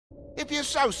if you're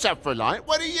so self-reliant,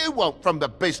 what do you want from the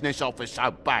business office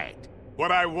so bad?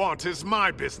 What I want is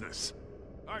my business.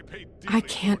 I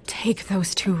can't take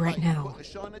those two right now.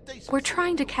 We're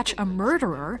trying to catch a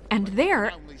murderer, and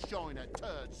they're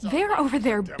over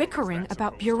there bickering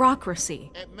about bureaucracy.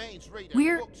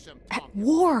 We're at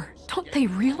war. Don't they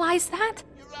realize that?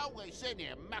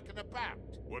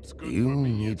 Do you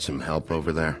need some help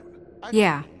over there?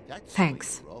 Yeah,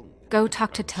 thanks. Go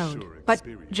talk to Toad. But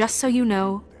just so you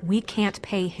know, we can't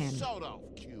pay him.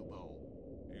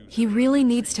 He really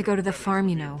needs to go to the farm,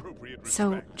 you know.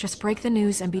 So just break the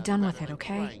news and be done with it,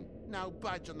 okay? No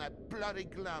budge on that bloody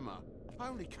glamour. I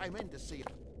only came in to see.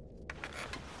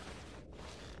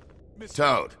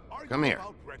 Toad, come here.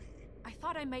 I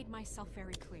thought I made myself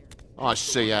very clear. I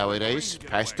see how it is.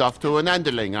 Passed off to an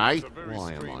underling, eh?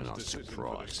 Why am I not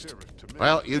surprised?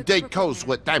 Well, you did cause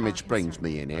what damage brings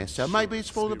me in here, so maybe it's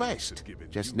for the best.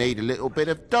 Just need a little bit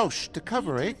of dosh to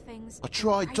cover it. I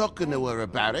tried talking to her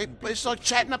about it, but it's like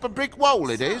chatting up a brick wall,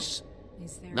 it is.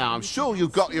 Now, I'm sure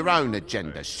you've got your own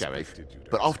agenda, Sheriff,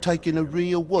 but I've taken a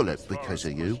real wallet because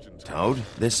of you. Toad,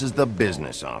 this is the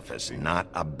business office, not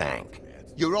a bank.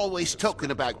 You're always talking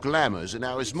about glamours and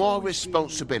how it's my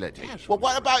responsibility. Well,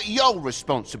 what about your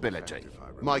responsibility?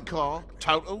 My car,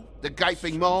 total, the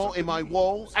gaping maw in my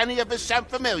wall, any of us sound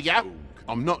familiar?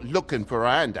 I'm not looking for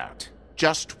a handout.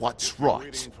 Just what's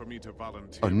right.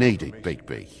 I need it,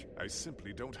 Bigby. I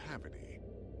simply don't have any.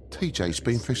 TJ's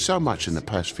been through so much in the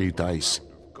past few days.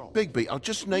 Bigby, I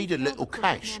just need a little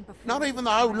cash. Not even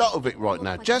the whole lot of it right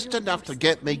now, just enough to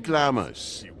get me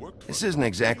glamours. This isn't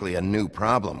exactly a new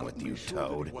problem with you,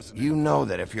 Toad. You know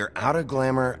that if you're out of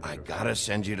glamour, I gotta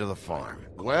send you to the farm.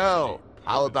 Well,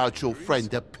 how about your friend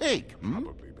the pig, hmm?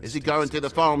 Is he going to the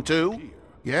farm too?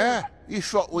 Yeah, you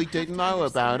thought we didn't know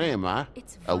about him, huh?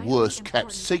 A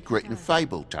worst-kept secret in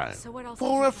Fabletown.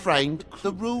 For a friend,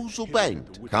 the rules will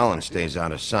bend. Colin stays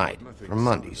out of sight, for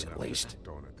Mondays at least.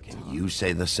 Can you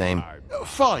say the same?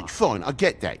 Fine, I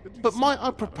get that. But might I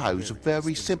propose a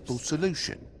very simple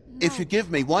solution? If you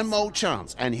give me one more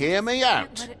chance and hear me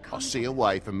out, I'll see a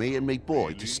way for me and me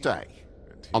boy to stay.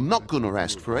 I'm not gonna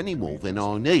ask for any more than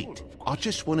I need. I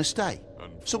just want to stay.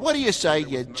 So what do you say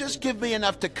you just give me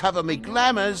enough to cover me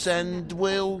glamours and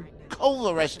we'll call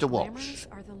the rest a wash?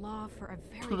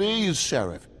 Please,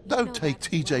 Sheriff, don't take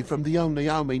TJ from the only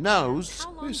home he knows.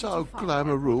 This old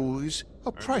glamour rule is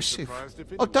oppressive.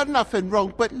 I've done nothing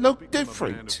wrong but look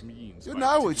different. You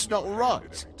know it's not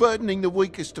right, burdening the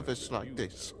weakest of us like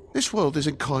this. This world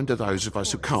isn't kind to those of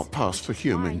us who can't pass for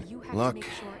human. Look,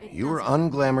 you were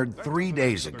unglamored 3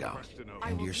 days ago,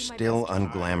 and you're still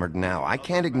unglamored now. I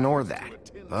can't ignore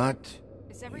that. But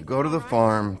you go to the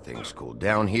farm, things cool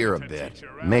down here a bit.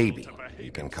 Maybe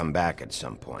you can come back at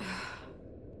some point.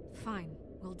 Fine,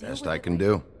 we'll deal Best with I it can later.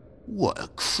 do. What a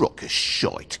crock of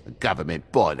shite. A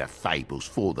government by the fables,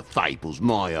 for the fables,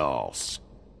 my arse.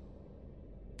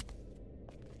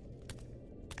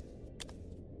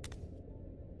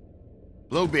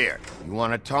 Bluebeard, you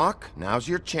want to talk? Now's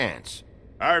your chance.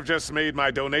 I've just made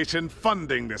my donation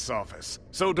funding this office,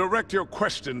 so direct your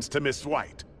questions to Miss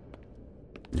White.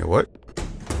 You what?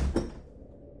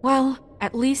 Well,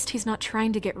 at least he's not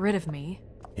trying to get rid of me.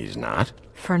 He's not?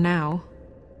 For now.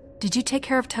 Did you take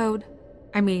care of Toad?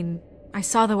 I mean, I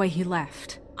saw the way he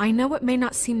left. I know it may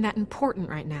not seem that important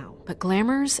right now, but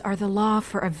glamours are the law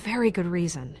for a very good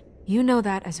reason. You know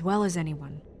that as well as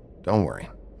anyone. Don't worry.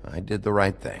 I did the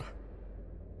right thing.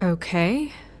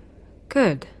 Okay.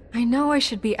 Good. I know I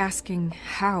should be asking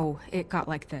how it got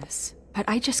like this, but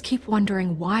I just keep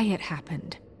wondering why it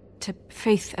happened. To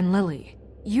Faith and Lily.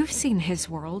 You've seen his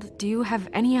world. Do you have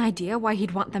any idea why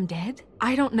he'd want them dead?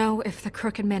 I don't know if the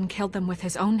Crooked Man killed them with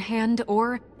his own hand,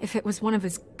 or if it was one of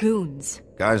his goons.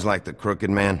 Guys like the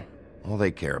Crooked Man, all they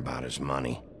care about is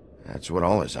money. That's what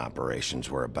all his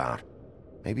operations were about.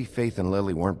 Maybe Faith and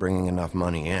Lily weren't bringing enough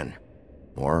money in.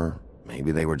 Or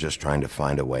maybe they were just trying to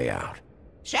find a way out.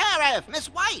 Sheriff, Miss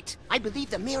White, I believe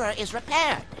the mirror is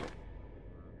repaired.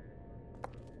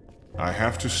 I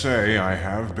have to say I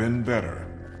have been better.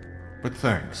 But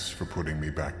thanks for putting me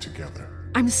back together.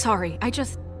 I'm sorry,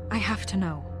 I have to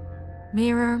know.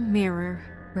 Mirror,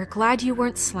 mirror, we're glad you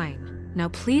weren't slain. Now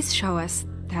please show us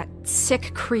that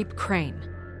sick creep Crane.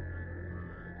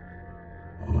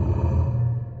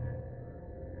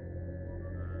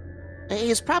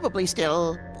 He's probably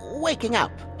still waking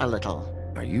up a little.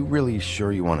 Are you really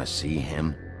sure you want to see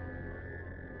him?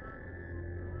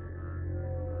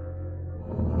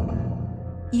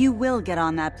 You will get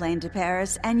on that plane to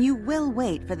Paris, and you will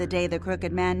wait for the day the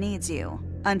Crooked Man needs you.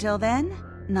 Until then,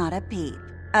 not a peep.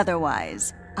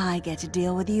 Otherwise, I get to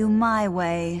deal with you my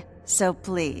way. So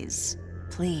please,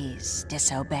 Please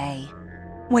disobey.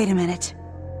 Wait a minute.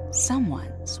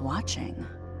 Someone's watching.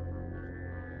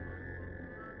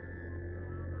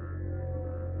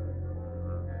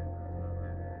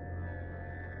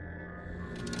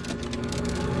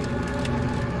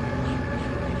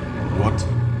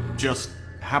 What just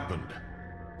happened?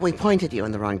 We pointed you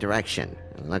in the wrong direction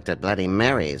and looked at Bloody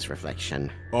Mary's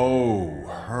reflection. Oh,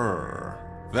 her.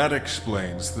 That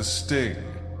explains the sting.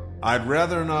 I'd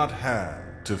rather not have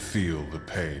to feel the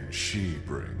pain she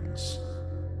brings.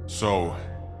 So,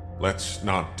 let's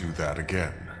not do that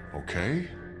again, okay?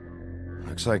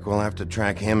 Looks like we'll have to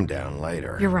track him down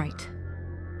later. You're right.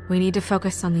 We need to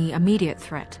focus on the immediate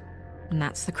threat, and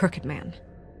that's the Crooked Man.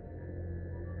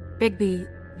 Bigby,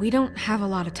 we don't have a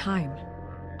lot of time.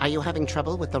 Are you having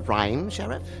trouble with the rhyme,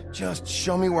 Sheriff? Just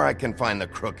show me where I can find the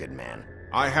Crooked Man.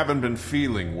 I haven't been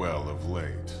feeling well of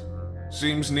late.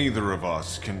 Seems neither of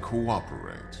us can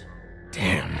cooperate.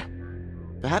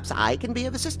 Damn. Perhaps I can be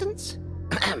of assistance?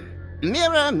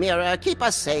 Mirror, mirror, keep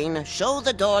us sane. Show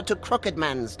the door to Crooked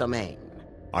Man's domain.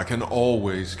 I can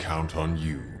always count on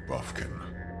you, Buffkin.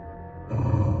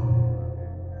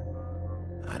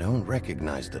 I don't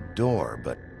recognize the door,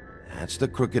 but that's the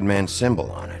Crooked Man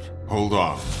symbol on it. Hold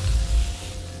on.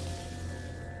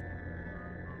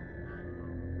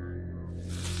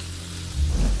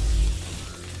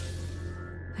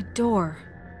 The door.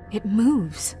 It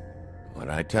moves. What'd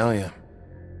I tell you?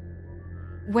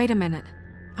 Wait a minute.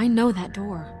 I know that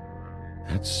door.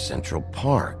 That's Central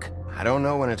Park. I don't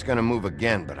know when it's gonna move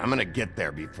again, but I'm gonna get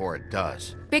there before it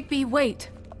does. Bigby,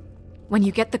 wait! When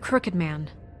you get the Crooked Man,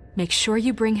 make sure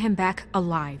you bring him back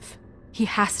alive. He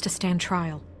has to stand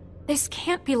trial. This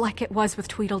can't be like it was with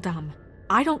Tweedledum.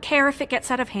 I don't care if it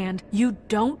gets out of hand. You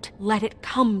don't let it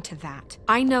come to that.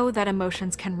 I know that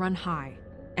emotions can run high,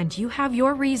 and you have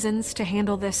your reasons to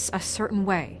handle this a certain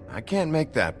way. I can't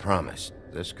make that promise.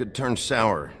 This could turn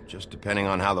sour, just depending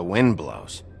on how the wind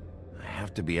blows. I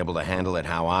have to be able to handle it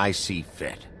how I see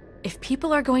fit. If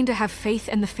people are going to have faith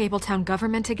in the Fabletown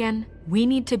government again, we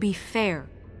need to be fair.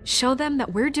 Show them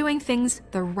that we're doing things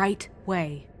the right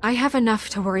way. I have enough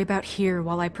to worry about here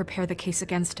while I prepare the case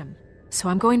against him. So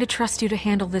I'm going to trust you to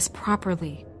handle this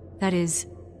properly. That is,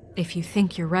 if you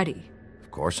think you're ready.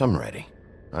 Of course I'm ready.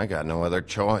 I got no other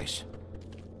choice.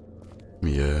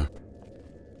 Yeah.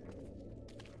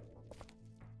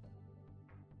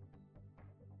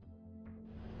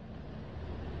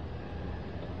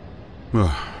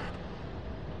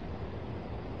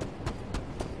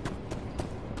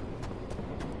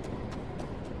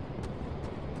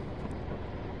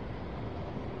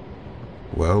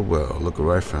 Well, well, look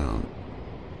what I found.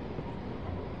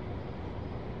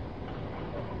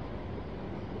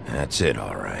 That's it,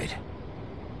 all right.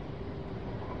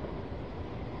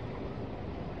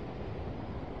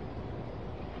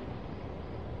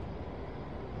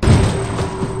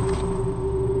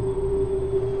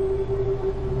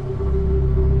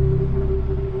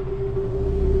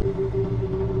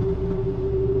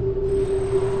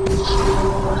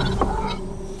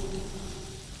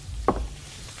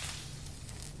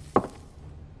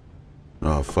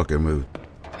 Oh, fucking move.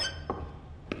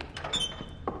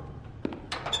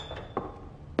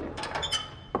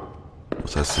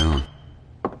 What's that sound?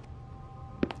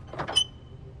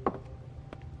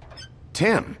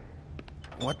 Tim,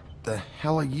 what the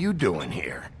hell are you doing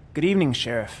here? Good evening,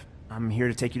 Sheriff. I'm here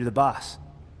to take you to the boss.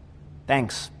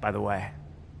 Thanks, by the way,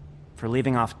 for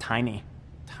leaving off Tiny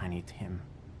Tim.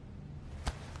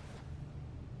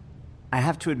 I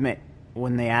have to admit,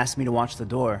 when they asked me to watch the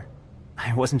door,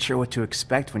 I wasn't sure what to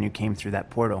expect when you came through that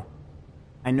portal.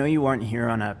 I know you aren't here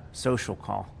on a social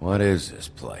call. What is this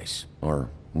place?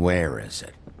 Or where is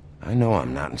it? I know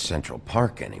I'm not in Central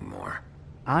Park anymore.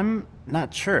 I'm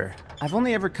not sure. I've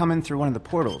only ever come in through one of the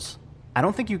portals. I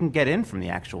don't think you can get in from the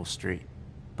actual street.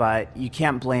 But you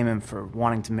can't blame him for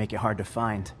wanting to make it hard to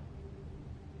find.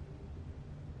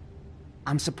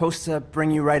 I'm supposed to bring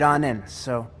you right on in,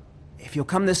 so if you'll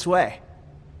come this way.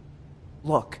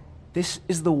 Look, this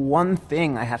is the one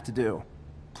thing I have to do.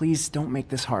 Please don't make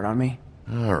this hard on me.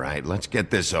 All right, let's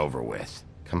get this over with.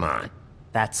 Come on.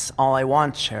 That's all I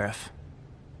want, Sheriff.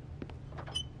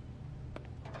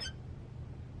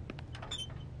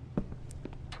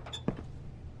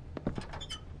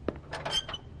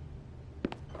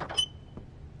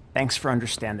 Thanks for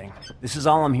understanding. This is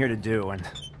all I'm here to do, and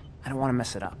I don't want to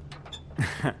mess it up.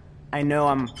 I know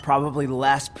I'm probably the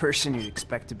last person you'd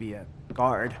expect to be a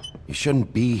guard. You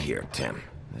shouldn't be here, Tim.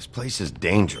 This place is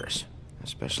dangerous,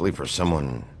 especially for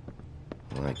someone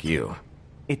like you.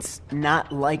 It's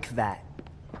not like that.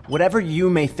 Whatever you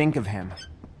may think of him,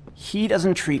 he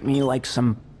doesn't treat me like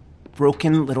some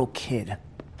broken little kid.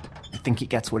 I think he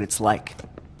gets what it's like.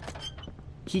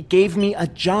 He gave me a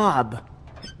job,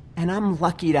 and I'm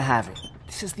lucky to have it.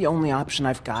 This is the only option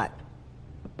I've got.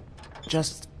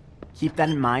 Just keep that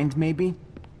in mind, maybe?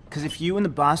 Because if you and the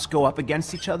boss go up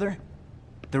against each other,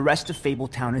 the rest of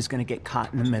Fabletown is gonna get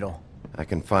caught in the middle. I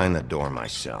can find the door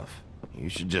myself. You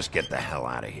should just get the hell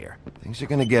out of here. Things are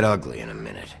gonna get ugly in a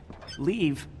minute.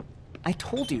 Leave? I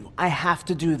told you, I have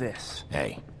to do this.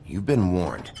 Hey, you've been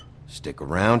warned. Stick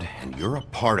around, and you're a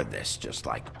part of this, just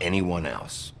like anyone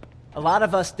else. A lot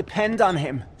of us depend on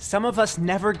him. Some of us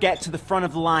never get to the front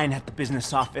of the line at the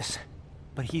business office.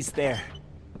 But he's there.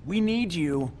 We need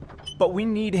you, but we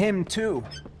need him too.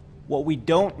 What we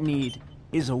don't need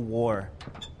is a war.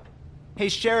 Hey,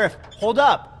 Sheriff, hold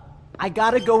up! I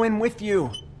gotta go in with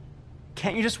you.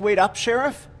 Can't you just wait up,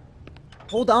 Sheriff?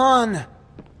 Hold on!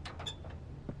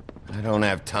 I don't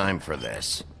have time for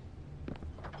this.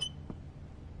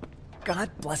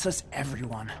 God bless us,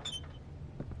 everyone.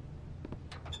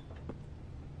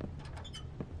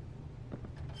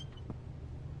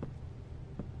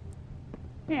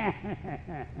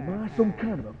 Am I some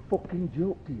kind of a fucking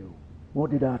joke to you?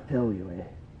 What did I tell you, eh?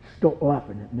 Stop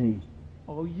laughing at me.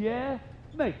 Oh yeah?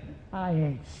 Mate, I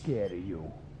ain't scared of you.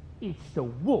 It's the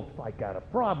wolf I got a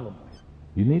problem with.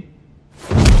 You need?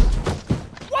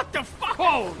 What the fuck?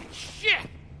 Holy shit!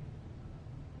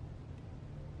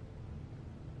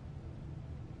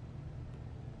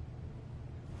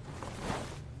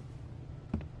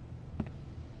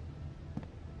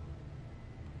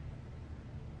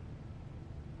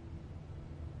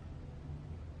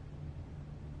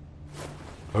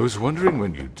 I was wondering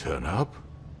when you'd turn up.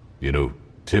 You know,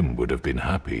 Tim would have been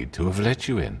happy to have let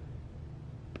you in.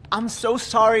 I'm so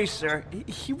sorry, sir.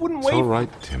 He wouldn't wait. It's all right,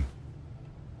 Tim.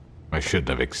 I shouldn't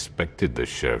have expected the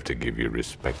sheriff to give you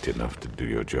respect enough to do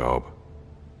your job.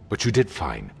 But you did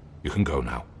fine. You can go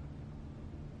now.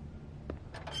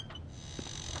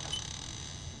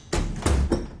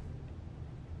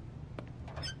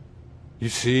 You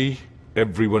see,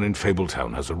 everyone in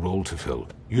Fabletown has a role to fill.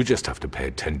 You just have to pay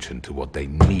attention to what they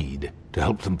need to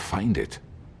help them find it.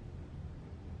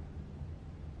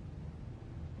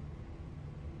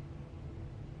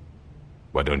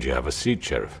 Why don't you have a seat,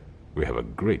 Sheriff? We have a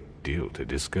great deal to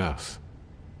discuss.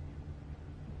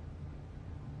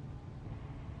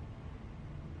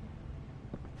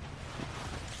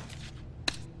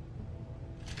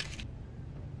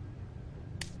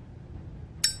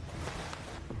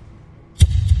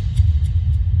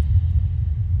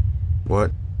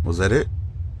 What? Was that it?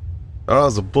 Oh, it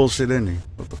was a bullshit ending.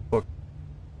 What the fuck?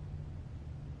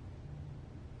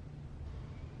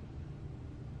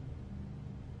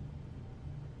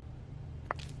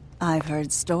 I've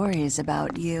heard stories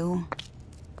about you.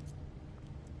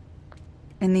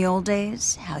 In the old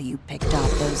days, how you picked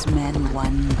off those men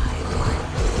one by one.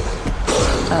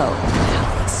 Oh,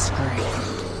 how they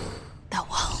screamed. The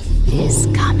wolf is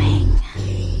coming.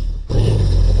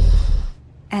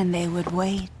 And they would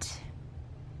wait,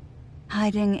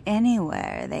 hiding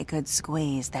anywhere they could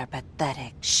squeeze their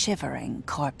pathetic, shivering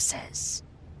corpses.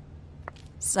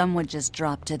 Some would just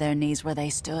drop to their knees where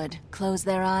they stood, close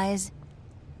their eyes,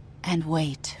 and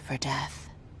wait for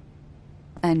death.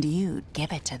 And you'd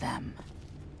give it to them.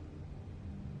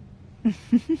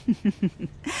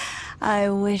 I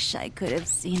wish I could have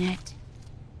seen it.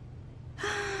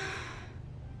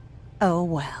 Oh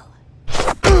well.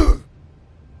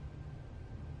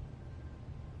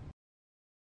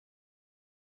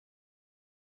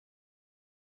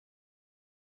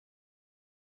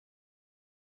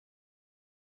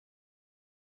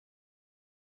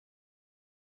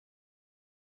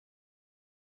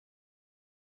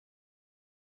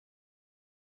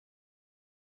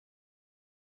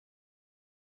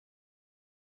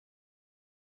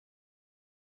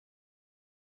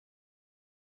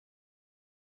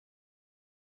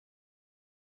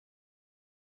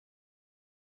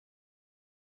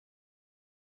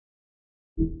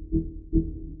 Thank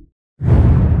you.